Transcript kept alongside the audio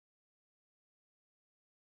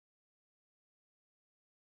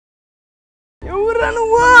ఎవర్రా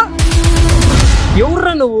నువ్వు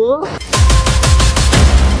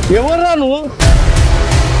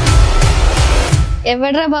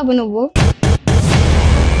ఎవడ్రా బాబు నువ్వు?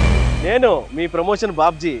 నేను మీ ప్రమోషన్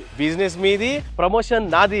బాబ్జీ. బిజినెస్ మీది, ప్రమోషన్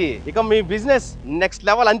నాది. ఇక మీ బిజినెస్ నెక్స్ట్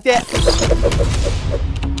లెవెల్ అంతే.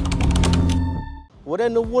 ఒరే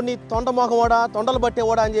నువ్వు నీ తొండ మొహవాడా, తొండలు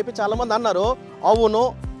పట్టేవాడా అని చెప్పి చాలా మంది అన్నారు. అవును,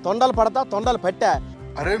 తొండలు పడతా, తొండలు పెట్టా.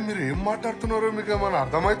 అరే మీరు ఏం మాట్లాడుతున్నారో మీకు ఏమైనా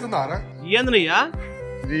అర్థమవుతుందా? ఏందనయ్యా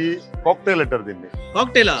ఇది కాక్టైల్ అంటారు దీన్ని.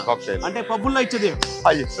 కాక్టైలా? కాక్టైల్ అంటే పబ్బుల్లో ఇచ్చేది.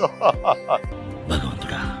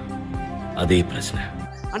 భగవంతుడా, అదే ప్రశ్న.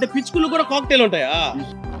 అంటే పిచ్చుకులు కూడా కాక్టైల్ ఉంటాయా?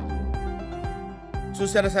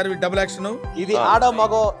 చూసారా సార్ డబుల్ యాక్షన్. ఇది ఆడో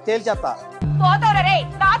మగో తేల్చేస్తా.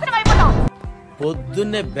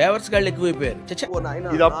 పొద్దున్నే బేవర్స్ గాళ్ళు ఎక్కువైపోయారు.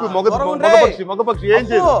 ఇది అప్పుడు మగపక్షి ఏం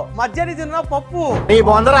చేయదు. మధ్యాహ్నం తిన్న పప్పు.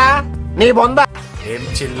 నీ బొంద ఏం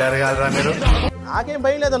చిల్లర కాదురా మీరు. నాకేం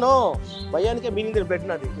భయం లేదను, భయానికే మీనింగ్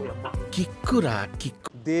పెట్టినది. కిక్కురా కిక్కు.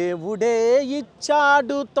 దేవుడే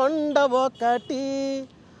ఇచ్చాడు తొండ ఒకటి,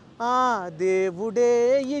 ఆ దేవుడే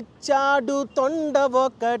ఇచ్చాడు తొండ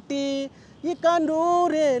ఒకటి, ఇక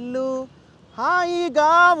నూరేళ్ళు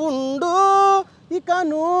హాయిగా ఉండు, ఇక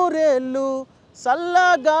నూరేళ్ళు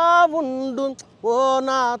చల్లగా ఉండు ఓ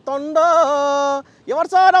నా తొండో. ఎవరు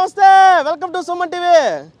సార్? నమస్తే, వెల్కమ్ టు సుమన్ టీవీ.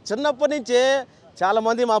 చిన్నప్పటి నుంచి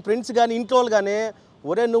చాలామంది మా ఫ్రెండ్స్ కానీ ఇంట్లో వాళ్ళు కానీ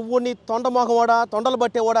ఒరే నువ్వు నీ తొండ మొహవాడా, తొండలు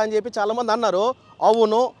పట్టేవాడా అని చెప్పి చాలామంది అన్నారు.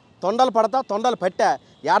 అవును, తొండలు పడతా, తొండలు పెట్టా.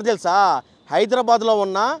 యారు తెలుసా? హైదరాబాద్లో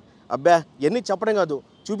ఉన్న అబ్బా ఎన్ని చెప్పడం కాదు,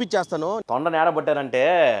 చూపించేస్తాను. తొండ నేడబట్టారంటే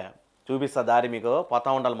చూపిస్తా దారి మీకు,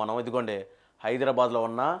 పోతా ఉండాలి మనం. ఇదిగోండి హైదరాబాద్లో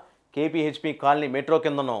ఉన్న కేపీహెచ్పి కాలనీ మెట్రో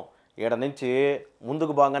కింద ఉన్నాం. ఈడ నుంచి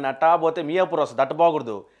ముందుకు బాగానే అట్టా పోతే మియాపూర్ వస్తుంది, అట్ట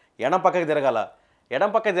బాగూడదు, ఎడం పక్కకి తిరగాల. ఎడం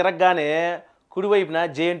పక్కకి తిరగగానే కుడివైపున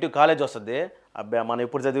జేఎన్టీ కాలేజ్ వస్తుంది. అబ్బా మనం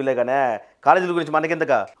ఎప్పుడు చదివిలే కానీ కాలేజీల గురించి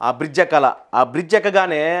మనకెందుక. ఆ బ్రిడ్జ్ ఎక్కాల. ఆ బ్రిడ్జ్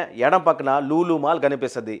ఎక్కగానే ఎడం పక్కన లూలు మాల్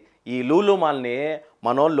కనిపిస్తుంది. ఈ లూలు మాల్ని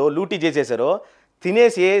మనోళ్ళు లూటీ చేసేసారు,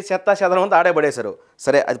 తినేసి చెత్త చెదరం అంతా ఆడేపడేశారు.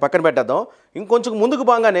 సరే అది పక్కన పెట్టేద్దాం. ఇంకొంచెం ముందుకు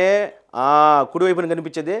బాగానే కుడివైపున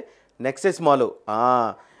కనిపించేది నెక్సెస్ మాల్.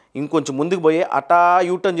 ఇంకొంచెం ముందుకు పోయి అట్టా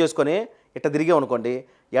యూటర్న్ చేసుకొని ఇట్ట తిరిగాం అనుకోండి,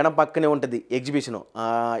 ఎడం పక్కనే ఉంటుంది ఎగ్జిబిషను.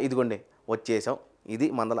 ఇదిగోండి వచ్చేసాం. ఇది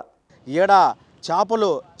మందల. ఏడా చేపలు,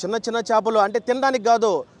 చిన్న చిన్న చేపలు, అంటే తినడానికి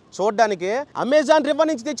కాదు చూడడానికి. అమెజాన్ రివర్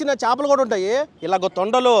నుంచి తెచ్చిన చేపలు కూడా ఉంటాయి. ఇలాగ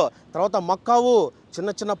తొండలు, తర్వాత మక్కావు, చిన్న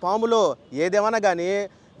చిన్న పాములు, ఏదేమన్నా కానీ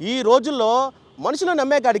ఈ రోజుల్లో మనుషులు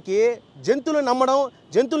నమ్మే కాడికి జంతువులు నమ్మడం,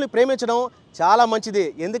 జంతువుల్ని ప్రేమించడం చాలా మంచిది.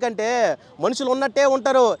 ఎందుకంటే మనుషులు ఉన్నట్టే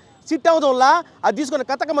ఉంటారు, సిట్ అవడంలా అది తీసుకొని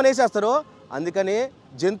కతకమని వేసేస్తారు. అందుకని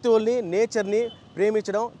జంతువుల్ని, నేచర్ని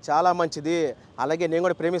ప్రేమించడం చాలా మంచిది. అలాగే నేను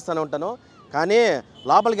కూడా ప్రేమిస్తూనే ఉంటాను. కానీ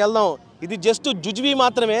లోపలికి వెళ్దాం. ఇది జస్ట్ జుజ్వి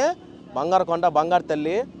మాత్రమే. బంగారు కొండ, బంగారు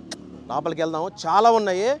తల్లి. లోపలికి వెళ్దాం, చాలా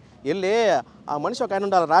ఉన్నాయి. వెళ్ళి ఆ మనిషి ఒక ఆయన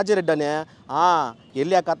ఉండాలి, రాజారెడ్డి అనే,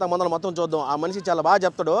 వెళ్ళి ఆ కథ మొదలు మొత్తం చూద్దాం. ఆ మనిషి చాలా బాగా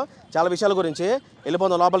చెప్తాడు చాలా విషయాల గురించి.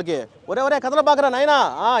 వెళ్ళిపోదాం లోపలికి. ఒరే కథలు బాగరా నాయనా.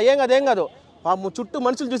 ఏం కాదు చుట్టూ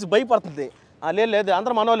మనుషులు చూసి భయపడుతుంది. లేదు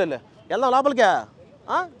అందరం మనోళ్ళే. వెళ్దాం లోపలికే.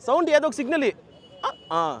 సౌండ్ ఏదో ఒక సిగ్నల్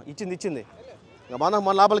ఇచ్చింది. ఇంకా బాగా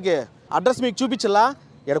మన లోపలికి. అడ్రస్ మీకు చూపించలా,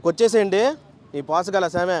 ఇక్కడికి వచ్చేసేయండి. ఈ పాసుగల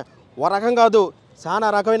సామె ఓ రకం కాదు, చాలా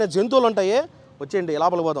రకమైన జంతువులు ఉంటాయి. వచ్చేయండి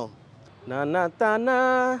లోపలికి పోదాం. నాన్న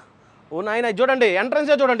ఓ నాయన చూడండి,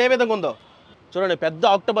 ఎంట్రన్సే చూడండి ఏ విధంగా ఉందో. చూడండి పెద్ద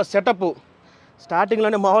ఆక్టోబస్ సెటప్.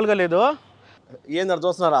 స్టార్టింగ్లోనే మామూలుగా లేదు. ఏందని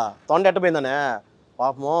చూస్తున్నారా, తొండ ఎట్టపోయిందనే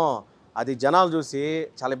పాపము. అది జనాలు చూసి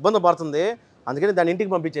చాలా ఇబ్బంది పడుతుంది, అందుకని దాన్ని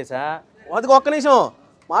ఇంటికి పంపించేసా. అది ఒక్క నిమిషం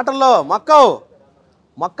మాటల్లో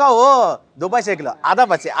మక్కావు దుబాయ్ షేక్లో ఆదా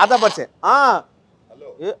బచ్చే.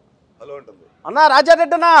 అన్నా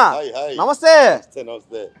రాజారెడ్డి అన్నా, నమస్తే.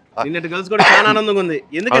 నిన్నటి కలుసుకోవడం చాలా ఆనందంగా ఉంది.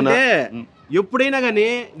 ఎందుకంటే ఎప్పుడైనా కానీ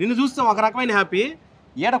నిన్ను చూస్తాం ఒక రకమైన హ్యాపీ.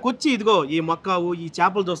 ఏడకొచ్చి ఇదిగో ఈ మక్కావు, ఈ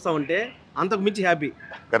చేపలు చూస్తా ఉంటే అంతకు మించి హ్యాపీ.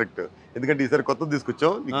 కరెక్ట్. ఎందుకంటే ఈసారి కొత్తది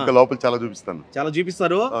తీసుకొచ్చాం, ఇంకా లోపల చాలా చూపిస్తాను. చాలా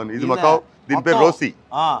చూపిస్తారు. ఇది మకావ్, దీని పేరు రోసి.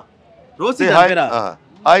 రోసి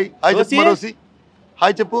హాయ్ చెప్పు రోసి.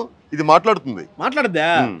 హాయ్ చెప్పు. ఇది మాట్లాడుద్దా?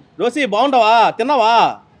 రోసి బాగుంటావా, తిన్నావా?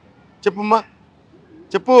 చెప్పుమ్మా,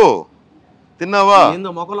 చెప్పు. తిన్నావా? ఏందో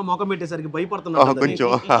మొఖం పెట్టేసరికి భయపడుతున్నా కొంచెం.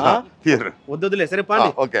 వద్దులే, సరే పాండి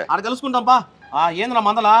ఆడ కలుసుకుంటాం పా. ఏంద్రా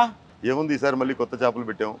మందలా? ఏముంది, ఈసారి మళ్ళీ కొత్త చేపలు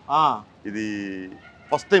పెట్టాం. ఇది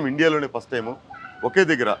ఫస్ట్ టైం, ఇండియాలోనే ఫస్ట్ టైం ఒకే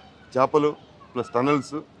దగ్గర చేపలు ప్లస్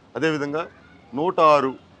టనల్స్, అదేవిధంగా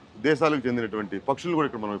 106 దేశాలకు చెందినటువంటి పక్షులు కూడా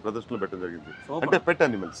ఇక్కడ మనం ప్రదర్శనలో పెట్టడం జరిగింది. అంటే పెట్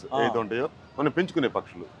యానిమల్స్ ఏదైతే ఉంటాయో మనం పెంచుకునే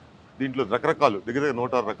పక్షులు. దీంట్లో రకరకాలు, దగ్గర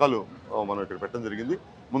 106 రకాలు మనం ఇక్కడ పెట్టడం జరిగింది.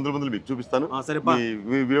 ముందు మీకు చూపిస్తాను.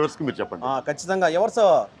 మీ వ్యూవర్స్ కి మీరు చెప్పండి. ఖచ్చితంగా. ఎవరు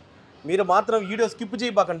మీరు మాత్రం వీడియో స్కిప్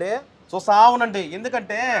చేయబాకండి, చూస్తా ఉనండి.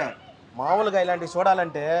 ఎందుకంటే మామూలుగా ఇలాంటివి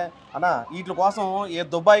చూడాలంటే అన్న వీటి కోసం ఏ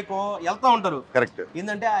దుబాయ్కో వెళ్తా ఉంటారు. కరెక్ట్.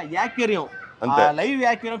 ఏంటంటే ఆ యాక్వేరియం, అంతే, లైవ్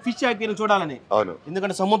యాక్వేరియం, ఫిష్ యాక్వేరియం చూడాలని. అవును.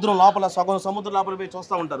 ఎందుకంటే సముద్రం లోపల సగం సముద్రం లోపల పోయి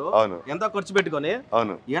చూస్తూ ఉంటారు. అవును. ఎంతో ఖర్చు పెట్టుకొని.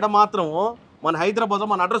 అవును. ఈడ మాత్రం మన హైదరాబాద్ లో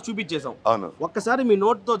మన అడ్రస్ చూపించేసాం. అవును. ఒక్కసారి మీ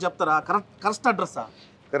నోట్ తో చెప్తారా కరెక్ట్ అడ్రస్?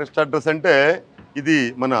 కరెక్ట్ అడ్రస్ అంటే ఇది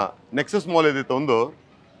మన నెక్సెస్ మాల్ ఏదైతే ఉందో,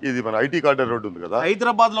 ఇది మన ఐటీ కార్డర్ రోడ్ ఉంది కదా,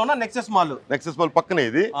 హైదరాబాద్ లో ఉన్న నెక్సెస్ మాల్ పక్కనే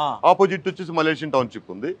ఇది. ఆపోజిట్ వచ్చేసి మలేషియన్ టౌన్షిప్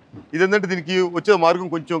ఉంది. ఇది ఏంటంటే దీనికి వచ్చే మార్గం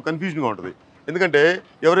కొంచెం కన్ఫ్యూజన్ గా ఉంటుంది. ఎందుకంటే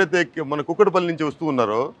ఎవరైతే మన కుక్కడపల్లి నుంచి వస్తూ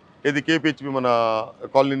ఉన్నారో, ఇది కేపీహెచ్పి మన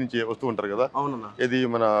కాలనీ నుంచి వస్తూ ఉంటారు కదా, ఇది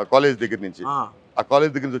మన కాలేజ్ దగ్గర నుంచి, ఆ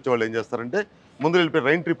కాలేజ్ దగ్గర నుంచి వచ్చే వాళ్ళు ఏం చేస్తారంటే ముందు వెళ్ళిపోయి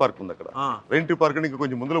రైన్ ట్రీ పార్క్ ఉంది. అక్కడ రైన్ ట్రీ పార్క్ ఇంకా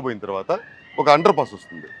కొంచెం ముందులో పోయిన తర్వాత ఒక అండర్ పాస్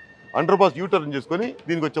వస్తుంది. అండర్ పాస్ యూ టర్న్ చేసుకొని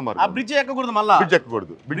దీనికి వచ్చే మార్గం. బ్రిడ్జ్ ఎక్కకూడదు, మళ్ళీ బ్రిడ్జ్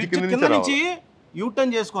ఎక్కకూడదు. బ్రిడ్జ్ కింద నుంచి యూ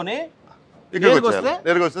టర్న్ చేసుకొని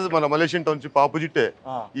ఇక్కడికి వస్తే మన మలేషియన్ టౌన్షిప్ ఆపోజిటే.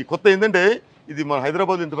 ఈ కొత్త ఏంటంటే ఇది మన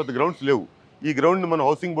హైదరాబాద్ ఇంత పెద్ద గ్రౌండ్స్ లేవు. ఈ గ్రౌండ్ మన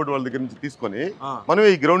హౌసింగ్ బోర్డు వాళ్ళ దగ్గర నుంచి తీసుకొని మనమే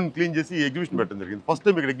ఈ గ్రౌండ్ క్లీన్ చేసి ఎగ్జిబిషన్ పెట్టడం జరిగింది. ఫస్ట్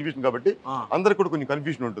టైం ఇక్కడ ఎగ్జిబిషన్ కాబట్టి అందరికి కూడా కొంచెం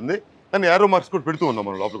కన్ఫ్యూజన్ ఉంటుంది. కానీ యారో మార్క్స్ కూడా పెడుతూ ఉన్నాం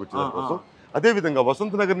మనం లోపలికి వచ్చిన కోసం. అదే విధంగా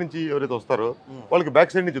వసంత నగర్ నుంచి ఎవరైతే వస్తారో వాళ్ళకి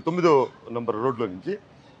బ్యాక్ సైడ్ నుంచి 9వ నంబర్ రోడ్లో నుంచి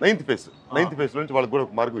 9th ఫేస్ నుంచి వాళ్ళకి కూడా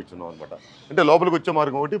ఒక మార్గం ఇచ్చున్నాం అనమాట. అంటే లోపలికి వచ్చే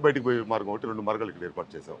మార్గం ఒకటి, బయటకు పోయే మార్గం ఒకటి, 2 మార్గాలు ఇక్కడ ఏర్పాటు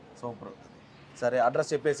చేసాం. సూపర్. సరే, అడ్రస్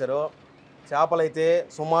చెప్పేశారు. చేపలు అయితే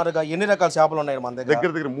సుమారుగా ఎన్ని రకాల చేపలు ఉన్నాయి మన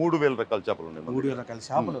దగ్గర? దగ్గర 3000 రకాల చేపలు ఉన్నాయి. 3000 రకాల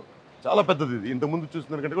చేపలు. చాలా పెద్దది ఇది. ఇంత ముందు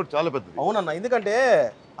చూసిన కంటే కూడా చాలా పెద్దది. అవునన్నా, ఎందుకంటే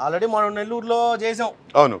ఆల్రెడీ మనం నెల్లూరులో చేసాం.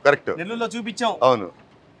 అవును, కరెక్ట్. నెల్లూరులో చూపించాం. అవును.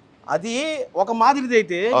 అది ఒక మాదిరిది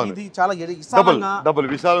అయితే ఇది చాలా డబుల్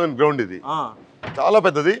విశాలమైన గ్రౌండ్. ఇది చాలా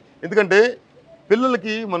పెద్దది. ఎందుకంటే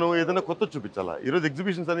పిల్లలకి మనం ఏదైనా కొత్త చూపించాలా. ఈరోజు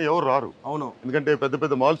ఎగ్జిబిషన్స్ అని ఎవరు రారు. అవును. ఎందుకంటే పెద్ద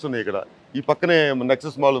పెద్ద మాల్స్ ఉన్నాయి ఇక్కడ. ఈ పక్కనే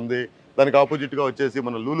నెక్సెస్ మాల్ ఉంది, దానికి ఆపోజిట్ గా వచ్చేసి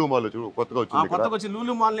మన లూలు మాల్ కొత్తగా వచ్చింది.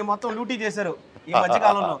 లూలు మాల్ ని మొత్తం లూటీ చేశారు ఈ మధ్య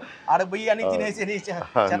కాలంలో. ఆడ పోయి అన్ని తినేసి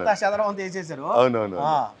చెత్త చెదరం అంతా వేసేసారు. అవునవును.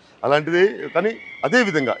 అలాంటిది. కానీ అదే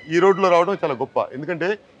విధంగా ఈ రోడ్లో రావడం చాలా గొప్ప. ఎందుకంటే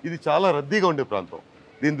ఇది చాలా రద్దీగా ఉండే ప్రాంతం.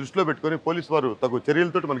 దీన్ని దృష్టిలో పెట్టుకొని పోలీసు వారు తగు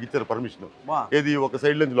చర్యలతో మనకి ఇచ్చారు పర్మిషన్. ఏది ఒక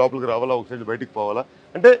సైడ్ నుంచి లోపలికి రావాలా, ఒక సైడ్ బయటికి పోవాలా,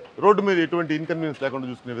 అంటే రోడ్డు మీద ఎటువంటి ఇన్కన్వీనియన్స్ లేకుండా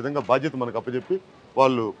చూసుకునే విధంగా బాధ్యత మనకు అప్పచెప్పి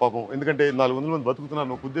వాళ్ళు పాపం, ఎందుకంటే 400 మంది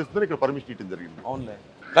బతుకుతున్నారు ఒక ఉద్దేశంతో ఇక్కడ పర్మిషన్ ఇవ్వడం జరిగింది. అవునులే.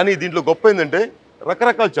 కానీ దీంట్లో గొప్ప ఏంటంటే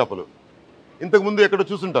రకరకాల చేపలు ఇంతకుముందు ఎక్కడో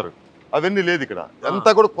చూసుంటారు, అవన్నీ లేదు ఇక్కడ. అంతా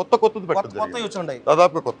కూడా కొత్తది పెట్టడం,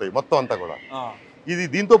 దాదాపుగా కొత్తవి మొత్తం అంతా కూడా. ఇది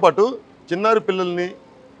దీంతో పాటు చిన్నారి పిల్లల్ని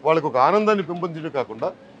వాళ్ళకు ఒక ఆనందాన్ని పెంపొందించడం కాకుండా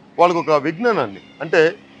వాళ్ళకు ఒక విజ్ఞానాన్ని, అంటే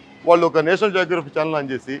వాళ్ళు ఒక నేషనల్ జియోగ్రఫీ ఛానల్ ఆన్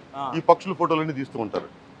చేసి ఈ పక్షుల ఫోటోలన్నీ తీస్తూ ఉంటారు.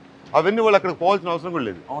 అవన్నీ వాళ్ళు అక్కడికి పోవాల్సిన అవసరం కూడా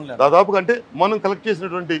లేదు. దాదాపుగా అంటే మనం కలెక్ట్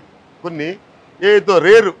చేసినటువంటి కొన్ని ఏదో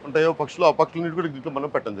రేర్ ఉంటాయో పక్షులు, ఆ పక్షులన్నిటి కూడా దీంట్లో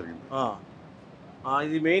మనం పెట్టడం జరిగింది.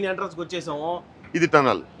 ఇది మెయిన్ ఎంట్రన్స్ కి వచ్చేసాము. ఇది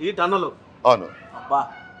టనల్. ఈ టనల్. అవును.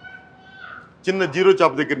 చిన్న జీరో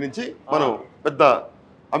చేప దగ్గర నుంచి మనం పెద్ద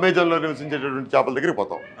అమెజాన్ లో నివసించేటటువంటి చేపల దగ్గరికి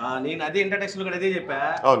పోతాం. నేను అదే ఇంట్రడక్షన్ కూడా అదే చెప్పా.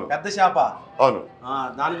 అవును. పెద్ద చేప. అవును.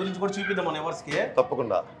 దాని గురించి కూడా చూపిద్దాం మన ఎవర్స్ కి.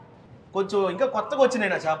 తప్పకుండా. కొంచెం ఇంకా కొత్తగా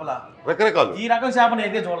వచ్చినాయి నా చేపల రకరకాలు. ఈ రకం చేపని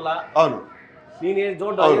అయితే చూడాల. అవును. నేను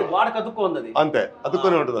చూడాలి. వాడకు అతుక్కుంది. అంతే,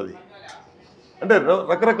 అతుక్కొని ఉంటుంది అది. అంటే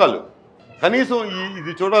రకరకాలు. కనీసం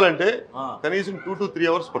ఇది చూడాలంటే కనీసం 2 to 3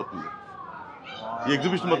 hours పడుతుంది ఈ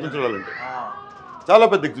ఎగ్జిబిషన్ మొత్తం చూడాలంటే. చాలా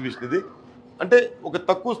పెద్ద ఎగ్జిబిషన్ ఇది. అంటే ఒక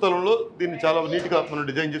తక్కువ స్థలంలో దీన్ని చాలా నీట్ గా మనం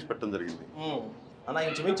డిజైన్ చేసి పెట్టడం జరిగింది. అన్న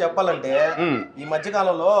ఇంచుమించు చెప్పాలంటే ఈ మధ్య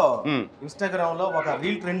కాలంలో ఇన్స్టాగ్రామ్ లో ఒక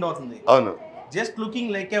రీల్ ట్రెండ్ అవుతుంది. అవును. జస్ట్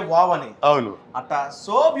లుకింగ్ లైక్ ఏ వావ్ అని. అవును. అట్ట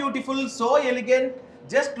so beautiful, so elegant,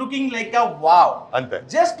 just looking like ఏ వావ్. అంతే.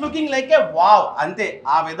 జస్ట్ లుకింగ్ లైక్ ఏ వావ్ అంతే.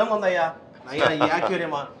 ఆ విధంగా ఉందయ్యా ఈ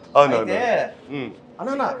యాక్వేరియం. అయితే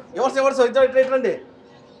అన్న ఎవరు ఇద్దరు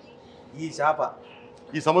ఈ చేప,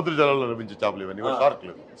 ఈ సముద్ర జలాల్లో లభించే చేపలు ఇవన్నీ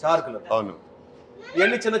షార్కులు. అవును.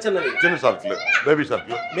 ఇవన్నీ చిన్న షార్కులు, బేబీ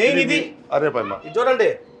షార్కులు. మెయిన్ ఇది. అరే పైమ ఇది చూడండి.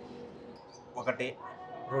 1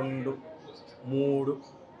 2 3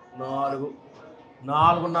 4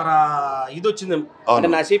 4.5 ఇది వచ్చింది. అంటే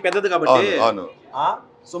నా షేప్ పెద్దది కాబట్టి. అవును.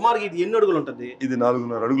 సుమారుగా ఇది ఎన్ని అడుగులు ఉంటుంది? ఇది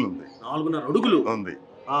 4.5 అడుగులు ఉంది. 4.5 అడుగులు ఉంది.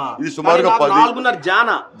 ఇది సుమారుగా 4.5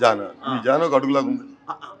 జానా. ఈ జానా ఒక అడుగులాగా ఉంది.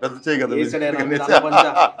 పెద్ద చేయి కదా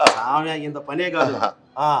ఇంత పనే కాదు.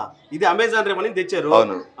 ఇది అమెజాన్ రేమని తెచ్చారు.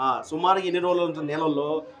 సుమారుగా ఎన్ని రోజులు ఉంటుంది నెలల్లో?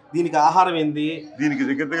 దీనికి ఆహారం ఏంది? దీనికి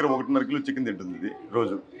దగ్గర 1.5 కిలో చికెన్ తింటుంది ఇది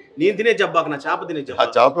రోజు. నేను తినే జబ్బాక నా చేప తినే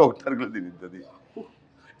చేప 1.5 కిలో తింటుంది.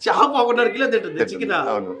 చేప 1.5 కిలో తింటుంది చికెన్.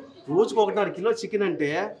 రోజుకు 1.5 కిలో చికెన్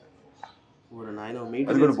అంటే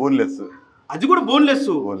అది కూడా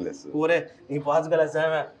బోన్లెస్. ఓరే నీ పాసుగల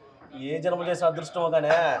ఏ జన్మ చేసిన అదృష్టమో కానీ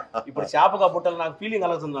ఇప్పుడు చేపగా పుట్టాలి నాకు ఫీలింగ్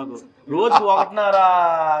కలుగుతుంది. నాకు రోజుకు 1.5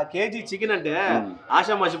 kg చికెన్ అంటే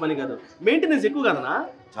ఆషామాషి పని కాదు. మెయింటెనెన్స్ ఎక్కువ కదనా?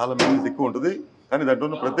 చాలా మెయింటెనెన్స్ ఎక్కువ ఉంటుంది. కానీ దాంట్లో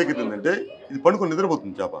ఉన్న ప్రత్యేకత ఏంటంటే ఇది పండుకొని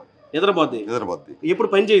నిద్రపోతుంది చేప. నిద్రపోద్ది. ఎప్పుడు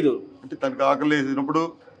పని చేయదు అంటే తనకి ఆకలి వేసినప్పుడు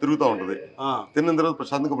తిరుగుతూ ఉంటది, తిన్న తర్వాత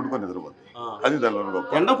ప్రశాంతంగా పడుకొని నిద్రపోద్ది. అది దానిలో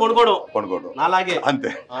ఎండ పడుకోవడం నాలాగే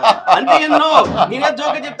అంతే. అంటే నేనే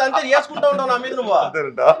జోక్ చెప్తా అంతే వేసుకుంటా ఉంటావు నా మీద నువ్వు.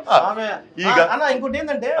 అన్న ఇంకోటి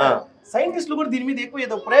ఏంటంటే సైంటిస్టులు కూడా దీని మీద ఎక్కువ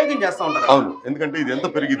ఏదో ప్రయోగం చేస్తా ఉంటారు. అవును, ఎందుకంటే ఇది ఎంత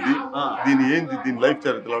పెరిగిద్ది, దీని లైఫ్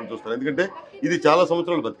చరిత్ర చూస్తారు. ఎందుకంటే ఇది చాలా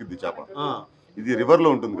సంవత్సరాలు బతికిద్ది చేప. ఇది రివర్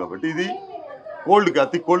లో ఉంటుంది కాబట్టి ఇది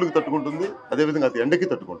అతి కోల్డ్కి తట్టుకుంటుంది, అదేవిధంగా అతి ఎండకి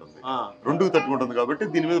తట్టుకుంటుంది, రెండుకి తట్టుకుంటుంది. కాబట్టి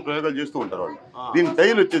దీని మీద ప్రయోగాలు చేస్తూ ఉంటారు వాళ్ళు. దీని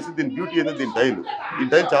టైల్ వచ్చేసి దీని బ్యూటీ అనేది దీని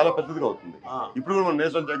టైల్ చాలా పెద్దదిగా అవుతుంది. ఇప్పుడు కూడా మనం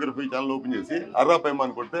నేషనల్ జాగ్రఫీ ఛానల్ ఓపెన్ చేసి అర్రా పైమా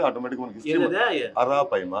అని కొడితే ఆటోమేటిక్ మనకి అర్రా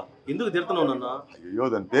పైమా. ఎందుకు తిడుతున్నావు? అయ్యో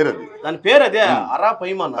దాని పేరు అదే అర్రా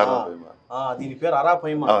పైమా. దీని పేరు అర్రా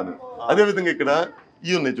పైమా. అవును. అదే విధంగా ఇక్కడ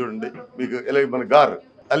ఇవి ఉన్నాయి చూడండి మీకు, ఇలా మన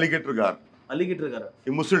అలిగేటర్ గారు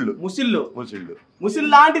ఈ ముసిళ్ళు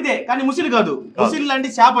లాంటిదే కానీ ముసిల్ కాదు, ముసిల్ లాంటి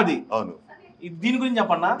చేపది. అవును. దీని గురించి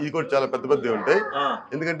చెప్పన్నా. ఇది కూడా చాలా పెద్ద ఉంటాయి.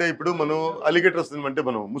 ఎందుకంటే ఇప్పుడు మనం అలిగేటర్స్ అంటే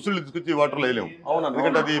మనం ముసుళ్ళు తీసుకొచ్చి వాటర్ లో వేయలేము,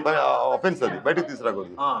 ఎందుకంటే అది అఫెన్స్, అది బయటకు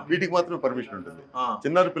తీసుకురాకూడదు. వీటికి మాత్రమే పర్మిషన్ ఉంటుంది.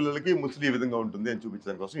 చిన్నారి పిల్లలకి ముసులు ఈ విధంగా ఉంటుంది అని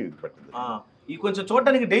చూపించడానికి కోసం ఇది పట్టింది. ఇది కొంచెం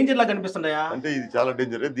చూడడానికి డేంజర్ లా కనిపిస్తున్నాయా? అంటే ఇది చాలా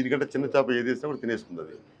డేంజర్. దీనికంటే చిన్న చేప ఏది వేసినా కూడా తినేస్తుంది.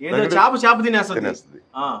 అది చేప తినేస్తుంది.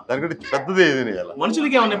 దానికంటే పెద్దది ఏదైనా వేయాలి.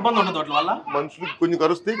 మనుషులకి ఏమైనా ఇబ్బంది ఉంటుంది వాటి వల్ల? మనుషులకు కొంచెం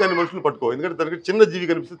కరుస్తాయి కానీ మనుషులు పట్టుకో, ఎందుకంటే దానికి చిన్న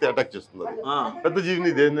జీవి కనిపిస్తే అటాక్ చేస్తుంది. అది పెద్ద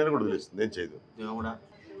జీవిని దేనినైనా కూడా వదిలేస్తుంది, ఏం చేయదు.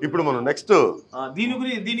 ఇప్పుడు మనం నెక్స్ట్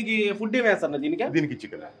దీనికి ఫుడ్ ఏం వేస్తారు? దీనికి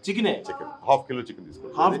చికెన్ హాఫ్ కిలో చికెన్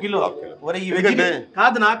తీసుకోండి. హాఫ్ కిలో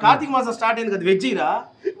కాదు నా కార్తీక మాసం స్టార్ట్ అయింది కదా, వెజ్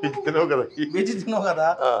తినవు కదా, వెజ్ తినవు కదా.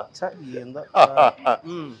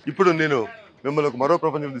 ఇప్పుడు నేను మిమ్మల్ని ఒక మరో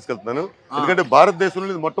ప్రపంచం తీసుకెళ్తున్నాను. ఎందుకంటే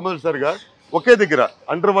భారతదేశంలో మొట్టమొదటిసారిగా ఒకే దగ్గర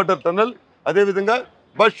అండర్ వాటర్ టన్నల్, అదే విధంగా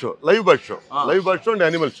bird show, live bird show and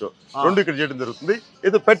animal show రెండు ఇక్కడ చేయడం జరుగుతుంది.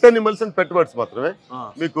 ఏదో pet animals and pet birds మాత్రమే.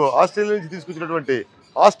 మీకు ఆస్ట్రేలియా నుంచి తీసుకొచ్చినటువంటి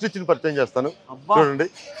ఆస్ట్రిచ్ ని పరిచయం చేస్తాను, చూడండి.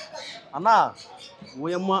 అన్నా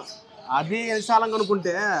ఓయమ్మ అదే విశాలంగా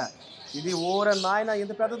అనుకుంటే ఇది ఓరే నాయన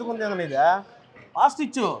ఇంత పెద్దది ఉంది అన్న. ఇది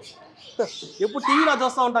ఆస్ట్రిచ్ ఎప్పుడు టీవీలో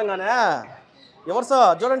చూస్తూ ఉంటాం కానీ ఎవరు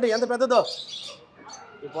సార్ చూడండి ఎంత పెద్దదో.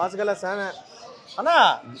 ఈ పాసుగల సామె అన్నా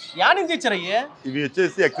యా నుంచి ఇచ్చారు అయ్యే? ఇవి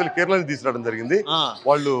వచ్చేసి యాక్చువల్ కేరళ నుంచి తీసుకురావడం జరిగింది.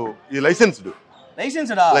 వాళ్ళు ఈ లైసెన్స్డ్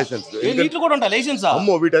కూడా ఉంటాయి. లైసెన్స్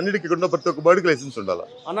అమ్మో, వీటన్నిటికి ఇక్కడ ప్రతి ఒక్క బర్డ్కి లైసెన్స్ ఉండాలి.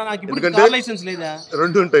 ఎందుకంటే లైసెన్స్ లేదా?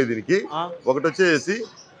 రెండు ఉంటాయి దీనికి. ఒకటి వచ్చేసి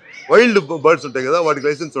వైల్డ్ బర్డ్స్ ఉంటాయి కదా, వాటికి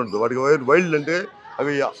లైసెన్స్ ఉండదు. వాటికి వైల్డ్ అంటే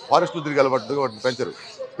అవి ఫారెస్ట్ లో తిరిగి అలవాటుగా వాటిని పెంచరు.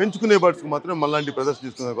 పెంచుకునే బర్డ్స్ కి మాత్రం మళ్ళీ ప్రదర్శన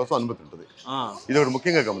చేసుకునే కోసం అనుమతి ఉంటుంది. ఇది ఒకటి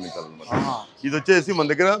ముఖ్యంగా గమనించాలన్నమాట. ఇది వచ్చేసి మన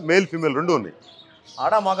దగ్గర మేల్ ఫీమేల్ రెండు ఉన్నాయి,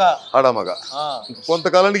 ఆడా మగ.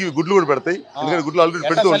 కొంతకాలానికి ఇవి గుడ్లు కూడా పెడతాయి, ఎందుకంటే గుడ్లు ఆల్రెడీ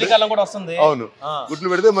పెడుతూ ఉంటాయి. అవును, గుడ్లు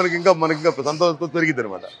పెడితే మనకి ఇంకా సంతోషంతో పెరిగిద్ది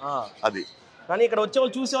అనమాట. అది కానీ ఇక్కడ వచ్చే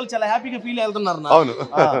వాళ్ళు చూసే వాళ్ళు చాలా హ్యాపీగా ఫీల్ అవుతున్నారు. అవును.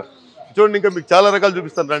 చూడండి, ఇంకా మీకు చాలా రకాలు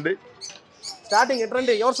చూపిస్తాను రండి. స్టార్టింగ్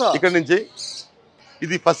ఎట్లండి ఇక్కడ నుంచి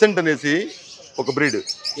ఇది ఫసెంట్ అనేసి ఒక బ్రీడ్.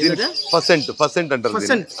 ఫసెంట్ అంటారు.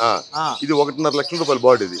 ఇది 1.5 లక్షల రూపాయల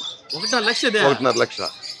బాడీ. ఇది 1.5 లక్ష.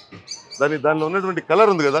 దానిలో ఉన్నటువంటి కలర్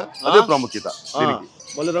ఉంది కదా, అదే ప్రాముఖ్యత దీనికి.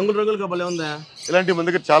 రంగులుగా ఉందా? ఇలాంటి మన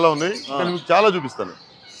దగ్గర చాలా ఉన్నాయి, మీకు చాలా చూపిస్తాను.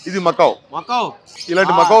 ఇది మకావ్.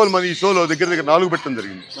 ఇలాంటి మకావులు మన ఈ షోలో దగ్గర 4 పెట్టడం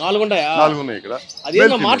జరిగింది. 4 ఉన్నాయి ఇక్కడ.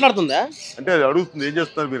 మాట్లాడుతుందా అంటే అది అడుగుతుంది ఏం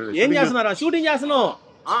చేస్తున్నారు మీరు, ఏం చేస్తున్నారా? షూటింగ్ చేస్తున్నావు.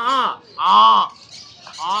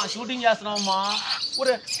 షూటింగ్ చేస్తున్నావమ్మా.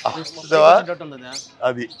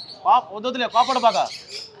 అది వద్దులే కోపడు బాగా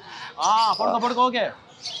పడుకో. ఓకే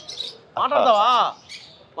మాట్లాడతావా?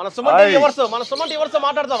 మన సుమన్ టీవర్స్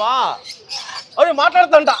మాట్లాడతావా? అరే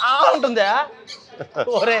మాట్లాడుతుంట ఉంటుందా?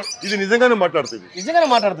 ఇది నిజంగానే మాట్లాడుతుంది.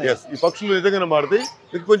 ఈ పక్షులు నిజంగానే మాట్లాడుతాయి.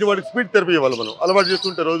 కొంచెం వాటికి స్పీడ్ థెరపీ ఇవ్వాలి మనం, అలవాటు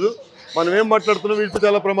చేస్తుంటే. రోజు మనం ఏం మాట్లాడుతున్నాం వీటితో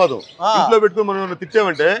చాలా ప్రమాదం. ఇంట్లో పెట్టుకుని మనం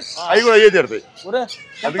తిట్టామంటే అవి కూడా అయ్యే తిడతాయి.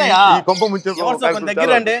 ఈ కొంప ముంచే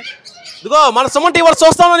దగ్గర అండి. ఇదిగో మన సుమన్ టీవర్స్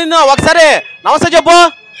చూస్తామా నిన్ను? ఒకసారి నమస్తే చెప్పు.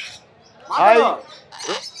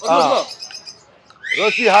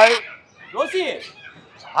 రోసి హాయ్.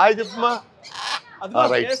 హాయ్ చెప్పమ్మా.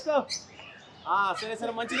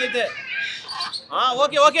 సరే మంచిదైతే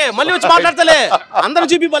ఓకే మళ్ళీ వచ్చి మాట్లాడతలే. అందరూ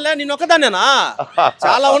చూపిపల్లే, నేను ఒక్కదాన్నేనా?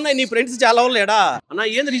 చాలా ఉన్నాయి, నీ ఫ్రెండ్స్ చాలా ఉన్నాయా అన్న?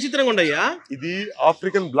 ఏంది విచిత్రంగా ఉండయ్యా? ఇది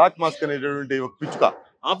ఆఫ్రికన్ బ్లాక్ మాస్క్ అనేటువంటి ఒక పిచ్చుక.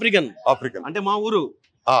 ఆఫ్రికన్ అంటే మా ఊరు.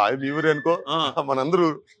 మీ ఊరే అనుకో, మనందరూ.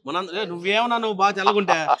 నువ్వేమన్నా నువ్వు బాగా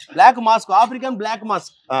చల్లగుంటే black mask, African black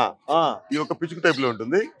mask. ఈ ఒక పిచ్చుక టైప్ లో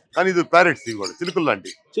ఉంటుంది, కానీ ఇది ప్యారెట్స్. ఇవి కూడా చిలుకలు లాంటి.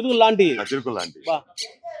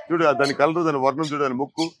 చూడు దాని కలర్, దాని వర్ణం చూడు, దాని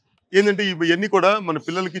ముక్కు. ఏంటంటే ఇవన్నీ కూడా మన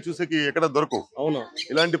పిల్లలకి చూసేకి ఎక్కడ దొరకవు. అవును,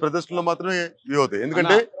 ఇలాంటి ప్రదర్శనలో మాత్రమే ఇవి అవుతాయి.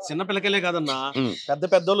 ఎందుకంటే చిన్న పిల్లకలే కాదన్నా,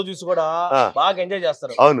 పెద్దోళ్ళు చూసి కూడా బాగా ఎంజాయ్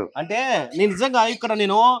చేస్తారు. అవును, అంటే నేను నిజంగా ఇక్కడ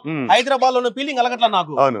నేను హైదరాబాద్ లో ఫీలింగ్ కలగట్లా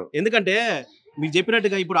నాకు. అవును, ఎందుకంటే మీరు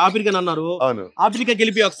చెప్పినట్టుగా ఇప్పుడు ఆఫ్రికన్ అన్నారు, అవును ఆఫ్రికా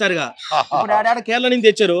గెలిపి ఒకసారిగా ఇప్పుడు ఆడ కేరళ నుంచి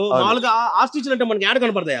తెచ్చారు. మామూలుగా ఆస్ట్రిచ్ అంటే మనకి ఆడ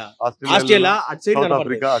కనపడతాయా? ఆస్ట్రేలియా అటు సైడ్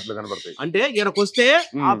కనపడతాయి. అంటే ఇక్కడికి వస్తే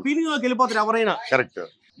ఆ ఫీలింగ్ లోకి వెళ్ళిపోతారు ఎవరైనా. కరెక్ట్.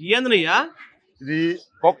 ఏందనయ్యా ఇది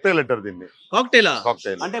కాక్టైల్ అంటారు దీన్ని. కాక్టైలా?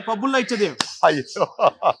 కాక్టైల్ అంటే పబ్బుల్లో ఇచ్చేది. అయ్యో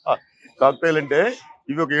కాక్టైల్ అంటే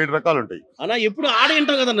ఇవి ఒక 7 రకాలు ఉంటాయి అన్నా. ఎప్పుడు ఆడ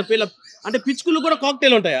ఏంటాం కదన్న పిల్ల, అంటే పిచ్చుకలు కూడా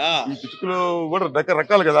కాక్టైల్ ఉంటాయా? ఈ పిచ్చుకలు కూడా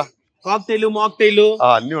రకరకాలు కదా, కాక్టైల్ మాక్టైల్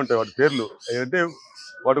అన్ని ఉంటాయి. వాటి పేర్లు అంటే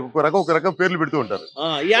వాటికి ఒక రకం పేర్లు పెడుతూ ఉంటారు.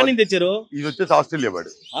 ఏమని తెచ్చారు? ఇది వచ్చేసి ఆస్ట్రేలియా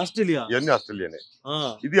వాడు. ఆస్ట్రేలియా? ఇవన్నీ ఆస్ట్రేలియానే.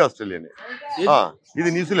 ఇది ఆస్ట్రేలియానే.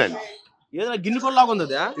 ఇది న్యూజిలాండ్. ఏదైనా గిన్నె కొల్లాగా ఉంది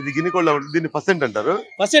అదా? ఇది గిన్నె కొల్ల. దీన్ని ఫసెంట్ అంటారు.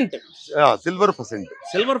 ఫసెంట్? సిల్వర్ ఫసెంట్.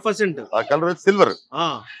 సిల్వర్ ఫసెంట్. ఆ కలర్ వచ్చి సిల్వర్.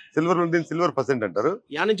 సిల్వర్ దీన్ని సిల్వర్ ఫసెంట్ అంటారు.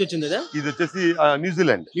 యా నుంచి వచ్చింది అదా? ఇది వచ్చేసి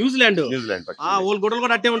న్యూజిలాండ్. న్యూజిలాండ్. న్యూజిలాండ్. ఓల్ గుడ్డలు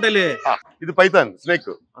కూడా అట్టే ఉంటాయిలే. ఇది పైథాన్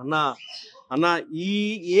స్నేక్. అన్నా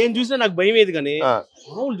ఏం చూసినా నాకు భయం ఏది, కానీ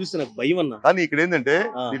మామూలు చూస్తే నాకు భయం అన్నా. కానీ ఇక్కడ ఏంటంటే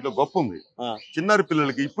దీంట్లో గొప్ప ఉంది. చిన్నారి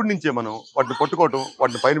పిల్లలకి ఇప్పటి నుంచే మనం వాటిని పట్టుకోవటం,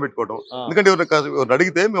 వాటిని పైన పెట్టుకోవటం. ఎందుకంటే ఎవరిని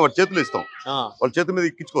అడిగితే మేము వాటి చేతులు ఇస్తాం, వాళ్ళ చేతుల మీద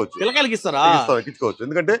ఎక్కించుకోవచ్చు. పిల్లకాయలకి ఇస్తారా? ఎక్కించుకోవచ్చు.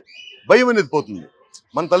 ఎందుకంటే భయం అనేది పోతుంది.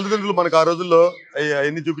 మన తల్లిదండ్రులు మనకు ఆ రోజుల్లో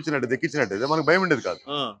ఎన్ని చూపించినట్టు ఎక్కించినట్టు మనకు భయం ఉండేది కాదు.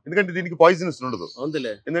 ఎందుకంటే దీనికి పాయిజనస్ ఉండదు.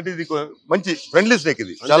 ఎందుకంటే ఇది మంచి ఫ్రెండ్లీ స్నేక్.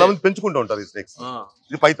 ఇది చాలా మంది పెంచుకుంటూ ఉంటారు ఈ స్నేక్స్.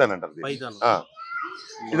 ఇది పైథాన్ అంటారు.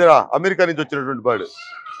 ఇది అమెరికా నుంచి వచ్చినటువంటి బర్డ్.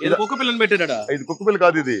 కుక్క పిల్లని పెట్టాడా? ఇది కుక్క పిల్ల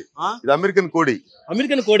కాదు, ఇది అమెరికన్ కోడి.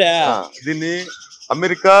 అమెరికన్ కోడా? దీన్ని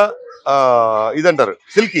America ఇదంటారు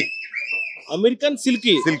silky. American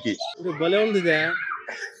silky. Silky భలే ఉంది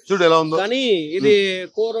చూడు ఎలా ఉందో. కానీ ఇది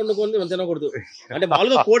కూర వండుకొని తినకూడదు. అంటే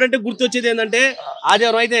మామూలుగా కోడి అంటే గుర్తొచ్చేది ఏంటంటే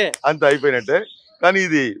ఆదివారం అయితే అంత అయిపోయినట్టే. కానీ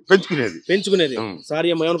ఇది పెంచుకునేది. సారీ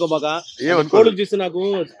అమ్మ ఏమనుకోబాగా, కోడులు చూస్తే నాకు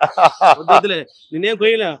నేనేం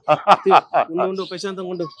కొయ్యలే. ఉండు ప్రశాంతంగా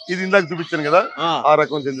ఉండు. ఇది ఇందాక చూపించాను కదా, ఆ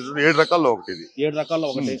రకం చెందిన 7 రకాల్లో ఒకటి. ఇది 7 రకాల్లో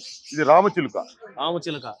ఒకటి. ఇది రామచిలుక.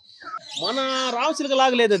 రామచిలుక మన రామచిలుక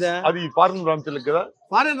లాగలేదు అదే, అది ఫారెన్ రామచిలుక కదా.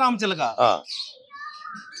 ఫారెన్ రామచిలుక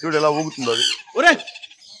చూడు ఎలా ఊగుతుందో అది. ఒరే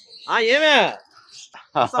ఏమే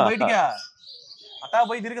బయటికి అట్టా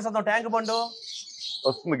పోయి తిరిగి సద్దాం. ట్యాంక్ బండు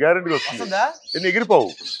వస్తుంది, గ్యారెంటీ వస్తుంది. ఎన్ని ఎగిరిపోవు.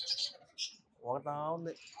 ఒకటా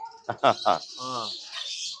ఉంది.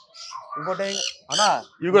 ఇంకోటి అన్నా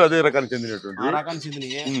ఇవి కూడా అదే రకానికి చెందినటువంటి రకానికి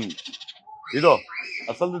చెందినవి. ఇదో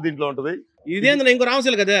అసలు దీంట్లో ఉంటది. ఇదేందా ఇంకో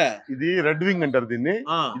రామచిలుక కదా. ఇది రెడ్ వింగ్ అంటారు దీన్ని.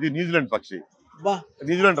 ఇది న్యూజిలాండ్ పక్షి.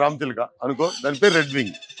 న్యూజిలాండ్ రామచిలుక అనుకో, దాని పేరు రెడ్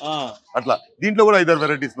వింగ్. అట్లా దీంట్లో కూడా 5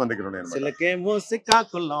 వెరైటీస్ మన దగ్గర ఉన్నాయి.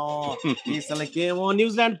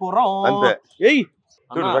 న్యూజిలాండ్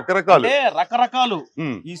రకరకాలు.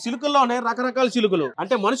 ఈ సిలుకల్లోనే రకరకాల సిలుకలు.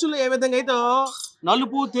 అంటే మనుషులు ఏ విధంగా అయితే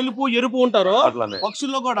నలుపు తెలుపు ఎరుపు ఉంటారో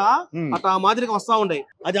పక్షుల్లో కూడా అట్లా మాదిరిగా వస్తా ఉన్నాయి.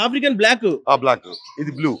 అది ఆఫ్రికన్ బ్లాక్.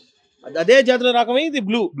 ఇది బ్లూ. అదే జాతుల రకమే ఇది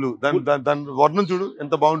బ్లూ. దాని వర్ణం చూడు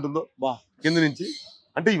ఎంత బాగుంటుందో కింద నుంచి.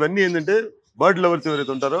 అంటే ఇవన్నీ ఏంటంటే బర్డ్ లవర్స్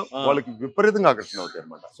ఎవరైతే ఉంటారో వాళ్ళకి విపరీతంగా ఆకర్షణ అవుతాయి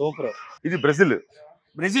అనమాట. సూపర్. ఇది బ్రెజిల్.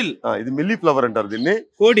 ఇది మిల్లీ ఫ్లవర్ అంటారు దీన్ని.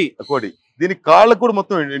 కోడి. దీని కాళ్ళకు కూడా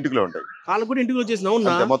మొత్తం ఇంటిలో ఉంటాయి. కాళ్ళకు కూడా ఇంటికి వచ్చేసిన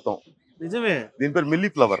మొత్తం. నిజమే. దీని పేరు మిల్లీ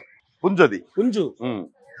ఫ్లవర్. పుంజు. అది పుంజు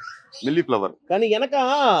మిల్లీ ఫ్లవర్. కానీ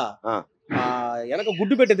వెనక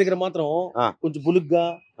గుడ్డు పెట్టే దగ్గర మాత్రం కొంచెం బులుగ్గా,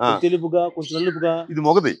 తెలుపుగా, కొంచెం నలుపుగా. ఇది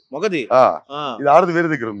మొగది. ఇది ఆడది వేరే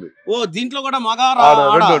దగ్గర ఉంది. ఓ దీంట్లో కూడా మగారా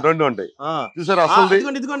రెండు ఉంటాయి. చూసారా అసలు.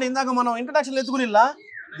 ఇదిగోండి ఇందాక మనం ఇంట్రడక్షన్ ఎత్తుకుని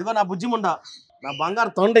ఇదిగో నా బుజ్జిముండ, నా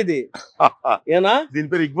బంగారు తొండ. ఇది ఏనా? దీని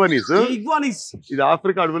పేరు ఇగ్వానిస్. ఇది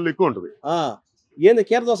ఆఫ్రికా అడవుల్లో ఎక్కువ ఉంటది. ఏంది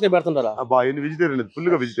కేర దోసకాయ పెడుతుంటారా? వెజిటేరియన్.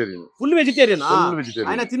 Full vegetarian.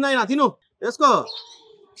 ఆయన తిను వేసుకో.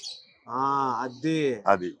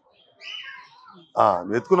 అది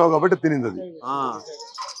ఎత్తుకున్నావు కాబట్టి తినింది అది.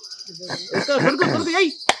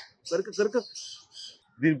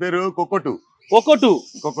 దీని పేరు కొకోటు.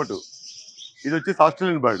 ఇది వచ్చి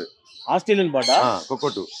ఆస్ట్రేలియన్ బర్డ్.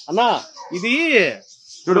 కొకోటు అన్నా. ఇది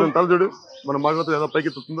చూడు తల చూడు, మన మాటలతో ఏదో పైకి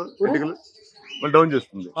ఎత్తుతుందో మళ్ళీ డౌన్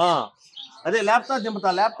చేస్తుంది. అదే ల్యాప్టాప్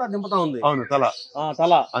దింపుతా ఉంది. అవును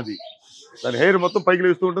తల. అది దాని హెయిర్ మొత్తం పైకి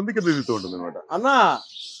లేస్తూ ఉంటుంది, కింద దిగుతూ ఉంటుంది అనమాట. అన్నా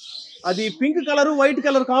అది pink colour white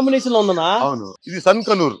colour combination లో ఉందన్నా. అవును. ఇది సన్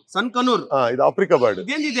కనూర్. ఇది ఆఫ్రికా బర్డ్.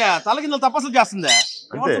 ఇదేంటి తల కింద తపస్సు చేస్తుందా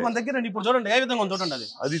మన దగ్గర? ఇప్పుడు చూడండి ఏ విధంగా చూడండి.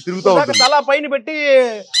 అది తిరుగుతూ ఉంటుంది. తల పైన పెట్టి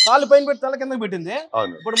కాళ్ళు పైన పెట్టి తల కిందకి పెట్టింది.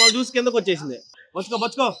 ఇప్పుడు మనం చూసి కిందకి వచ్చేసింది.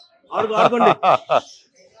 బచ్చుకో ఆడుకోండి.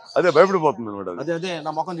 అదే భయపడిపోతుంది అనమాట. అదే నా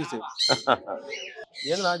ముఖం చూసి.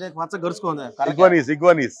 ఏదో పచ్చ గరుచుకోండి.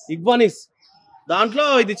 ఇగ్వానిస్. దాంట్లో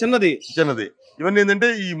ఇది చిన్నది. ఇవన్నీ ఏంటంటే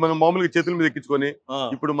ఈ మనం మామూలుగా చేతుల మీద ఎక్కించుకొని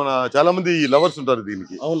ఇప్పుడు మన చాలా మంది లవర్స్ ఉంటారు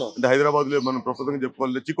దీనికి. అవును. అంటే హైదరాబాద్ లో మనం ప్రస్తుతంగా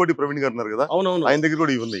చెప్పుకోవాలి చికోటి ప్రవీణ్ గారు ఉన్నారు కదా, ఆయన దగ్గర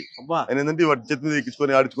కూడా ఇవి ఉన్నాయి. ఆయన ఏంటంటే వాటి చేతి మీద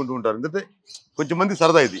ఎక్కించుకొని ఆడించుకుంటూ ఉంటారు. ఎందుకంటే కొంచెం మంది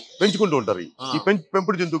సరదా ఇది పెంచుకుంటూ ఉంటారు. ఈ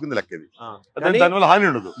పెంపుడు జంతువు కింద లెక్క ఇది. దానివల్ల హాని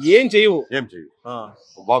ఉండదు, ఏం చేయవు.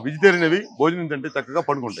 వెజిటేరియన్ అవి భోజనం తింటే చక్కగా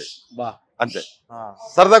పండుకుంటాయి అంతే.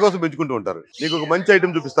 సరదా కోసం పెంచుకుంటూ ఉంటారు. నీకు ఒక మంచి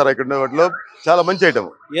ఐటమ్ చూపిస్తారా ఇక్కడ వాటిలో? చాలా మంచి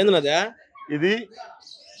ఐటమ్. ఏందన్నదా? ఇది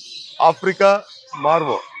ఆఫ్రికా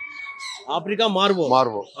మార్వో.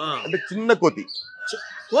 అంటే చిన్న కోతి.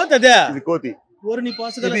 ఇది కోతి.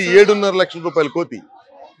 ఇది 7.5 లక్షల రూపాయల కోతి.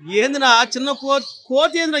 ఏందినా చిన్న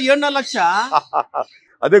కోతి? ఏందినా 7.5 లక్ష?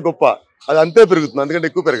 అదే గొప్ప. అది అంతే పెరుగుతుంది, అందుకంటే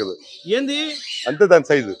ఎక్కువ పెరగదు. ఏంది అంతే దాని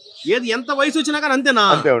సైజు. ఏది ఎంత వయసు వచ్చినా కానీ అంతేనా?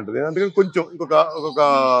 అంతే ఉంటుంది. అందుకని కొంచెం ఇంకొక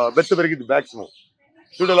బెత్త పెరిగింది మ్యాక్సిమం.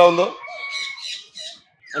 చూడు ఎలా ఉందో.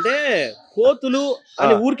 అంటే కోతులు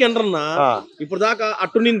అని ఊరికి ఎండ్రన్నా ఇప్పుడు దాకా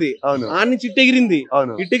అట్టునింది, ఆ నుంచి ఇట్టు ఎగిరింది,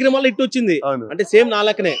 ఇట్టు ఎగిరి మళ్ళీ ఇట్టు వచ్చింది. అంటే సేమ్ నా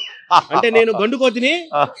లెక్కనే. అంటే నేను గండు కోతిని,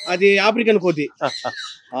 అది ఆఫ్రికన్ కోతి.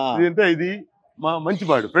 ఇది మంచి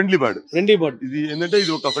బాడు, ఫ్రెండ్లీ బాడు. ఇది ఏంటంటే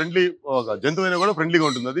ఇది ఒక జంతువు అయినా కూడా ఫ్రెండ్లీగా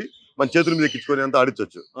ఉంటుంది. అది మన చేతుల మీద ఎక్కించుకొని అంతా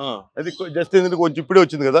ఆడించవచ్చు. అది జస్ట్ ఏంటంటే కొంచెం ఇప్పుడే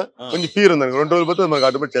వచ్చింది కదా, కొంచెం ఫీర్ ఉంది. 2 రోజులు పోతే మనకు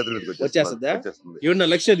ఆటోమేటిక్ చేతుల మీదకి వచ్చేస్తుంది. 7.5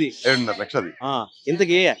 లక్షది. 7.5 లక్షది.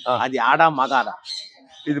 ఇంతకీ అది ఆడా మగాడ?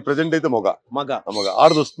 ఇది ప్రెజెంట్ అయితే మగ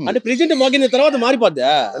ఆడది వస్తుంది. అంటే ప్రెజెంట్ మగిన తర్వాత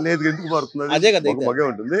మారిపోద్దా? లేదు, ఎందుకు మారుతుంది? అదే కదా, మగే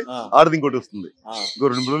ఉంటుంది. ఆడది ఇంకోటి వస్తుంది. ఇంకో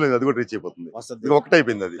 2 రోజులు అది కూడా రీచ్ అయిపోతుంది. ఒకటి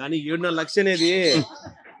అయిపోయింది అది. కానీ 7.5 లక్ష అనేది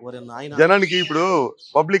జనానికి ఇప్పుడు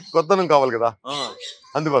పబ్లిక్ కొత్తనం కావాలి కదా,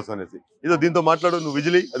 అందుకోసం అనేసి. ఇదో దీంతో మాట్లాడు నువ్వు.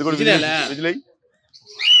 విజిలై, అది కూడా విజిలై.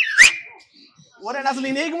 అసలు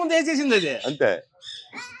నేను ముందు వేసేసింది అది. అంతే.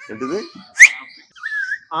 ఏంటిది?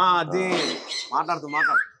 అది మాట్లాడు.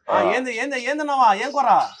 ఏందన్నావా? ఏం కూర?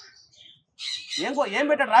 ఏం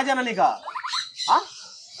పెట్టాడు రాజానా నీక?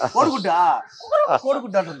 కోడిగుడ్డ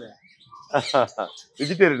అంటుంది.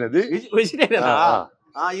 వెజిటేరియన్. అది వెజిటేరియన్.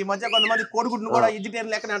 ఈ మధ్య కొంతమంది కోడిగుడ్డును కూడా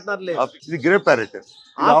వెజిటేరియన్ లెక్కనే అంటున్నారు. ఇది grey parrot,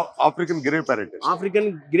 African grey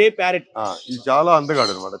parrot. ఇది చాలా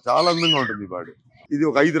అందగాడు అనమాట, చాలా అందంగా ఉంటుంది ఈ వాడు. ఇది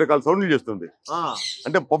ఒక 5 రకాల సౌండ్లు చేస్తుంది.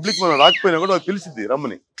 అంటే పబ్లిక్ మనం రాకపోయినా కూడా తెలిసింది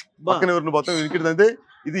రమ్మని. పక్కన ఎవరిని పోతాం వినికిందంటే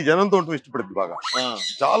ఇది జనంతో ఉండటం ఇష్టపడుతుంది బాగా.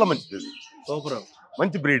 చాలా మంచిది. ఇది సూపర్,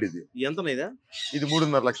 మంచి బ్రీడ్. ఇది ఎంత? ఇది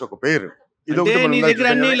 3.5 లక్షలు ఒక పేరు. ఇది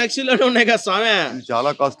చాలా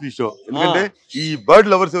కాస్ట్లీ షో. ఎందుకంటే ఈ బర్డ్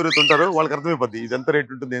లవర్స్ ఎవరైతే ఉంటారో వాళ్ళకి అర్థమైపోద్ది ఇది ఎంత రేట్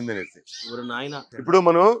ఉంటుంది ఏందనేసి. ఇప్పుడు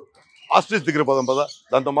మనం ఆస్ట్రిచ్ దగ్గర పోదాం పదా,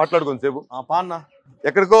 దాంతో మాట్లాడుకుని సేపు.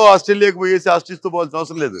 ఎక్కడికో ఆస్ట్రేలియాకి పోయేసి ఆస్ట్రిచ్ తో పోవాల్సిన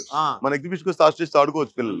అవసరం లేదు. మన ఎగ్జిబిషన్ వస్తే ఆస్ట్రిచ్ తో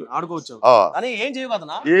ఆడుకోవచ్చు పిల్లలు.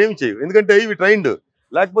 ఏం చేయవు, ఎందుకంటే ఇవి ట్రైన్డ్.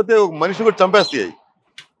 లేకపోతే ఒక మనిషి కూడా చంపేస్తాయి.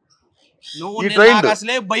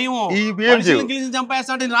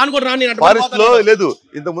 ఫారెస్ట్ లో లేదు.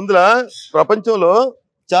 ఇంత ముందుల ప్రపంచంలో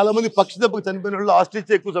చాలా మంది పక్షి దెబ్బకు చనిపోయిన వాళ్ళు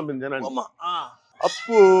ఆస్ట్రిచ్ ఎక్కువ చంపింది జనాన్ని.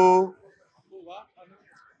 అప్పు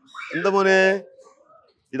ఎంతమోనే.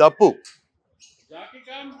 ఇది అప్పు,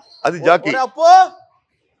 అది జాకీ. ఇది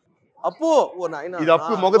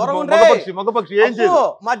అప్పు మగ పక్షి. ఏం చేయదు.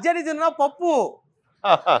 మధ్యాహ్నం తిన్నా పప్పు.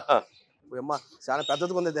 చాలా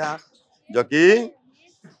పెద్దది ఉంది జాకీ.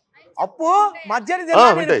 అప్పు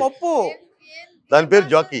మధ్యాహ్నం పప్పు. దాని పేరు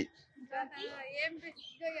జాకీ.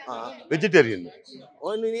 వెజిటేరియన్.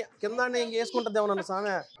 కింద వేసుకుంటదేమో నన్ను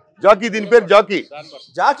సామె. జాకీ, దీని పేరు జాకీ.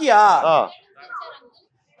 జాకీయా?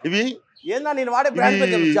 ఇవి ఏందా నేను వాడే బ్రాండ్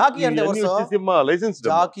పేరు జాకీ అంటే లైసెన్స్.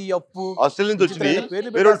 జాకీ అప్పు ఆస్ట్రేలియా నుంచి వచ్చినాయి.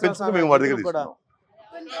 వేరే పెంచుకుని మేము వాడి దగ్గర తీసుకున్నాం.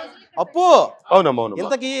 అప్పు అవునమ్మా.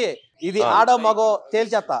 ఇంతకీ ఇది ఆడో మగో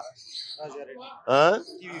తేల్చేస్తా.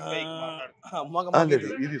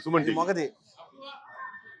 ఇది సుమన్ టీవీ మొగది.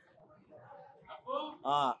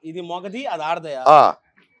 ఇది మొగది, అది ఆడదయా?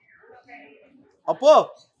 అప్పు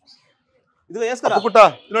ఇదిగో వేసుకురా.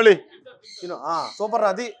 సూపర్.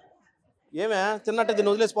 అది ఏమే తిన్నట్టు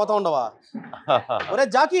దీన్ని వదిలేసి పోతా ఉండవా? ఒరే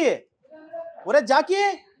జాకీ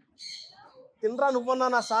తినరా నువ్వున్నా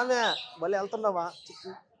నా సామె. మళ్ళీ వెళ్తున్నావా?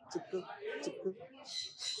 చిక్కు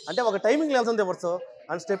అంటే ఒక టైమింగ్ వెళ్తుంది వరుస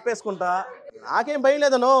అని స్టెప్ వేసుకుంటా. నాకేం భయం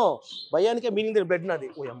లేదనో, భయానికే మీనింగ్ బ్లడ్ నాది.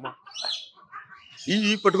 ఓ అమ్మ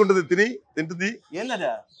ఈ పట్టుకుంటుంది, తింటుంది.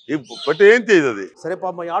 ఏందా పట్టు ఏం చేయదు అది. సరే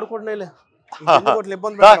పాప ఆడుకుంటున్నా.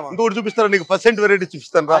 ఇంకోటి చూపిస్తారా నీకు? % వెరైటీ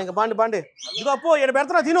చూపిస్తాను. ఇంకా బాండి ఇదిగో అప్పు ఇక్కడ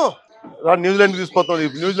పెడతారా తిను. న్యూజిలాండ్ తీసుకుపోతాం.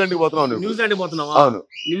 న్యూజిలాండ్ కి పోతున్నావు. న్యూజిలాండ్ పోతున్నావా? అవును.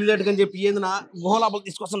 న్యూజిలాండ్ అని చెప్పి ఏంది నా గుహ లోపలికి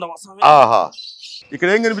తీసుకొస్తుంటావా? ఆహా, ఇక్కడ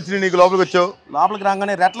ఏం కనిపించింది నీకు లోపలికి వచ్చావు? లోపలికి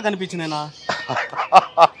రాగానే రెట్లు కనిపించినాయినా.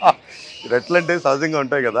 రెట్లు అంటే సహజంగా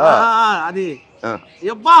ఉంటాయి కదా. అది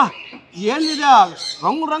అబ్బా ఏంది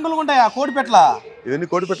రంగులు ఉంటాయా కోడిపెట్ల? ఇవన్నీ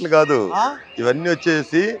కోడిపెట్లు కాదు, ఇవన్నీ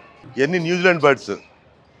వచ్చేసి ఇవన్నీ న్యూజిలాండ్ బర్డ్స్.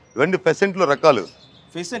 ఇవన్నీ ఫెసెంట్లో రకాలు.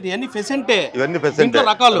 ఫెసెంట్ ఇవన్నీ ఫెసెంటే. ఇవన్నీ ఫెసెంట్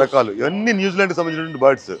రకాలు. ఇవన్నీ న్యూజిలాండ్కి సంబంధించినటువంటి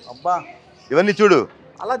బర్డ్స్. అబ్బా ఇవన్నీ చూడు.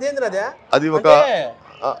 అలా దేంద్ర అదే? అది ఒక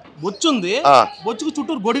బొచ్చుంది, బొచ్చుకు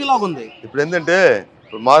చుట్టూ గొడిగిలాగా ఉంది. ఇప్పుడు ఏంటంటే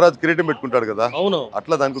మహారాజ్ కిరీటం పెట్టుకుంటాడు కదా, అవును,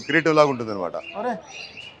 అట్లా దానికి కిరీటం లాగా ఉంటుంది అనమాట.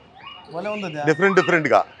 డిఫరెంట్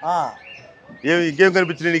గా. ఇంకేం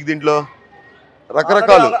కనిపించినాయి నీకు దీంట్లో?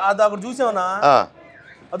 రకరకాలు. చూసావునా?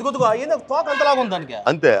 అది కొద్దిగా తోక అంతలాగా ఉంది దానికి.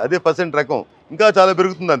 అంతే, అదే పర్సెంట్ రకం. ఇంకా చాలా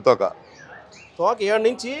పెరుగుతుంది అని తోక. తోక 7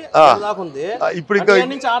 నుంచి ఉంది. ఇప్పుడు ఇంకా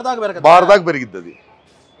 6 దాకా పెరిగిద్ది. అది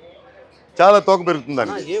చాలా తోక పెరుగుతుంది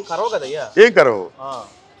దానికి. ఏం కరవ కదయ్యా? ఏం కరవు.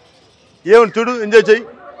 ఏమని చూడు, ఎంజాయ్ చెయ్యి.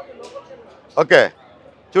 ఓకే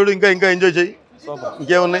చూడు, ఇంకా ఇంకా ఎంజాయ్ చెయ్యి.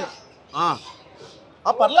 ఇంకేమున్నాయి?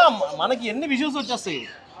 పర్లా, మనకి ఎన్ని విజువల్స్ వచ్చేస్తాయి.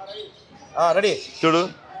 రెడీ చూడు.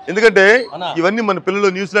 ఎందుకంటే ఇవన్నీ మన పిల్లలు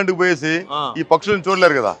న్యూజిలాండ్కి పోయేసి ఈ పక్షులను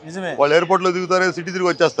చూడలేరు కదా. వాళ్ళు ఎయిర్పోర్ట్ లో దిగుతారు, సిటీ తిరిగి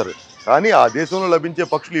వచ్చేస్తారు. కానీ ఆ దేశంలో లభించే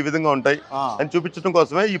పక్షులు ఈ విధంగా ఉంటాయి అని చూపించడం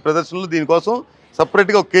కోసమే ఈ ప్రదర్శనలో దీనికోసం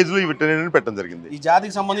సపరేట్ గా ఒక కేజీలో ఈ వీటన్నిటిని పెట్టడం జరిగింది. ఈ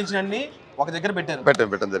జాతికి సంబంధించిన ఒక దగ్గర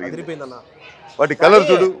పెట్టడం జరిగింది. వాటి కలర్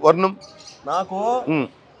చూడు, వర్ణం. నాకు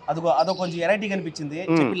అదో కొంచెం వెరైటీ కనిపించింది.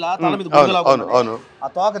 అవును ఆ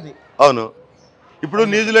తోకది. అవును. ఇప్పుడు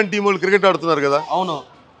న్యూజిలాండ్ టీం వాళ్ళు క్రికెట్ ఆడుతున్నారు కదా. అవును.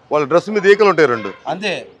 వాళ్ళ డ్రెస్ మీద ఈకలు ఉంటాయి 2.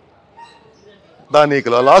 అంతే, దాని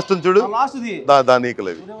ఈకలు. లాస్ట్ చూడు, దాని ఈకలు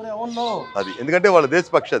అవి. అది ఎందుకంటే వాళ్ళ దేశ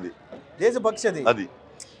పక్షి అది. అది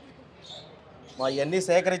మా ఇవన్నీ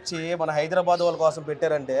సేకరించి మన హైదరాబాద్ వాళ్ళ కోసం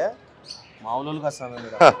పెట్టారంటే మామూలు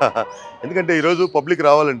ఎందుకంటే ఈ రోజు పబ్లిక్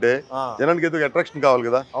రావాలంటే జనానికి ఏదో అట్రాక్షన్ కావాలి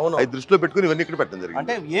కదా. అవును, అది దృష్టిలో పెట్టుకుని ఇవన్నీ ఇక్కడ పెట్టడం జరిగింది.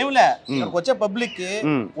 అంటే ఏమిలే, ఇక్కడికి వచ్చే పబ్లిక్ కి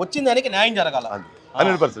వచ్చిన దానికి న్యాయం జరగాల.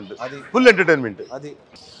 100%. అది ఫుల్ ఎంటర్టైన్మెంట్. అది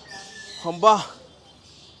అబ్బా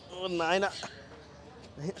నాయన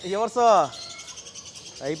ఎవరు సో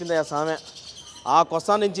అయిపోయిందయ్యా సామె. ఆ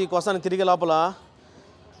కొసా నుంచి ఈ కొసాన్ని తిరిగే లోపల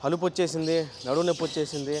హలుపు వచ్చేసింది, నడువు నొప్పి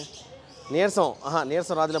వచ్చేసింది,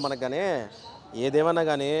 నీరసం రాదులే మనకు. కానీ ఏదేమన్నా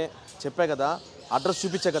కానీ చెప్పే కదా, అడ్రస్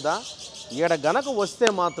చూపించే కదా. ఈడ గనక వస్తే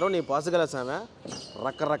మాత్రం నీ పాసుగల సామె.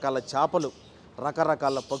 రకరకాల చేపలు,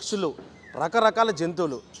 రకరకాల పక్షులు, రకరకాల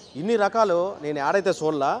జంతువులు, ఇన్ని రకాలు నేను ఏడైతే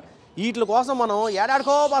చూడలా. వీటి కోసం మనం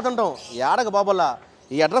ఏడాడుకోపోతుంటాం. ఏడక బాబోలా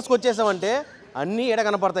ఈ అడ్రస్కి వచ్చేసామంటే అన్నీ ఏడ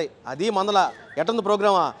కనపడతాయి. అది మందల ఎట్టుంది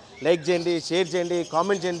ప్రోగ్రామా? లైక్ చేయండి, షేర్ చేయండి,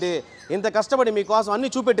 కామెంట్ చేయండి. ఇంత కష్టపడి మీకోసం అన్నీ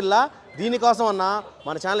చూపెట్టిల్లా. దీనికోసం అన్న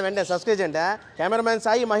మన ఛానల్ వెంటనే సబ్స్క్రైబ్ చేయండి. కెమెరామెన్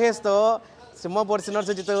సాయి మహేష్తో సింహపూర్ సినిమా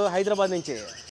సుజిత్, హైదరాబాద్ నుంచి.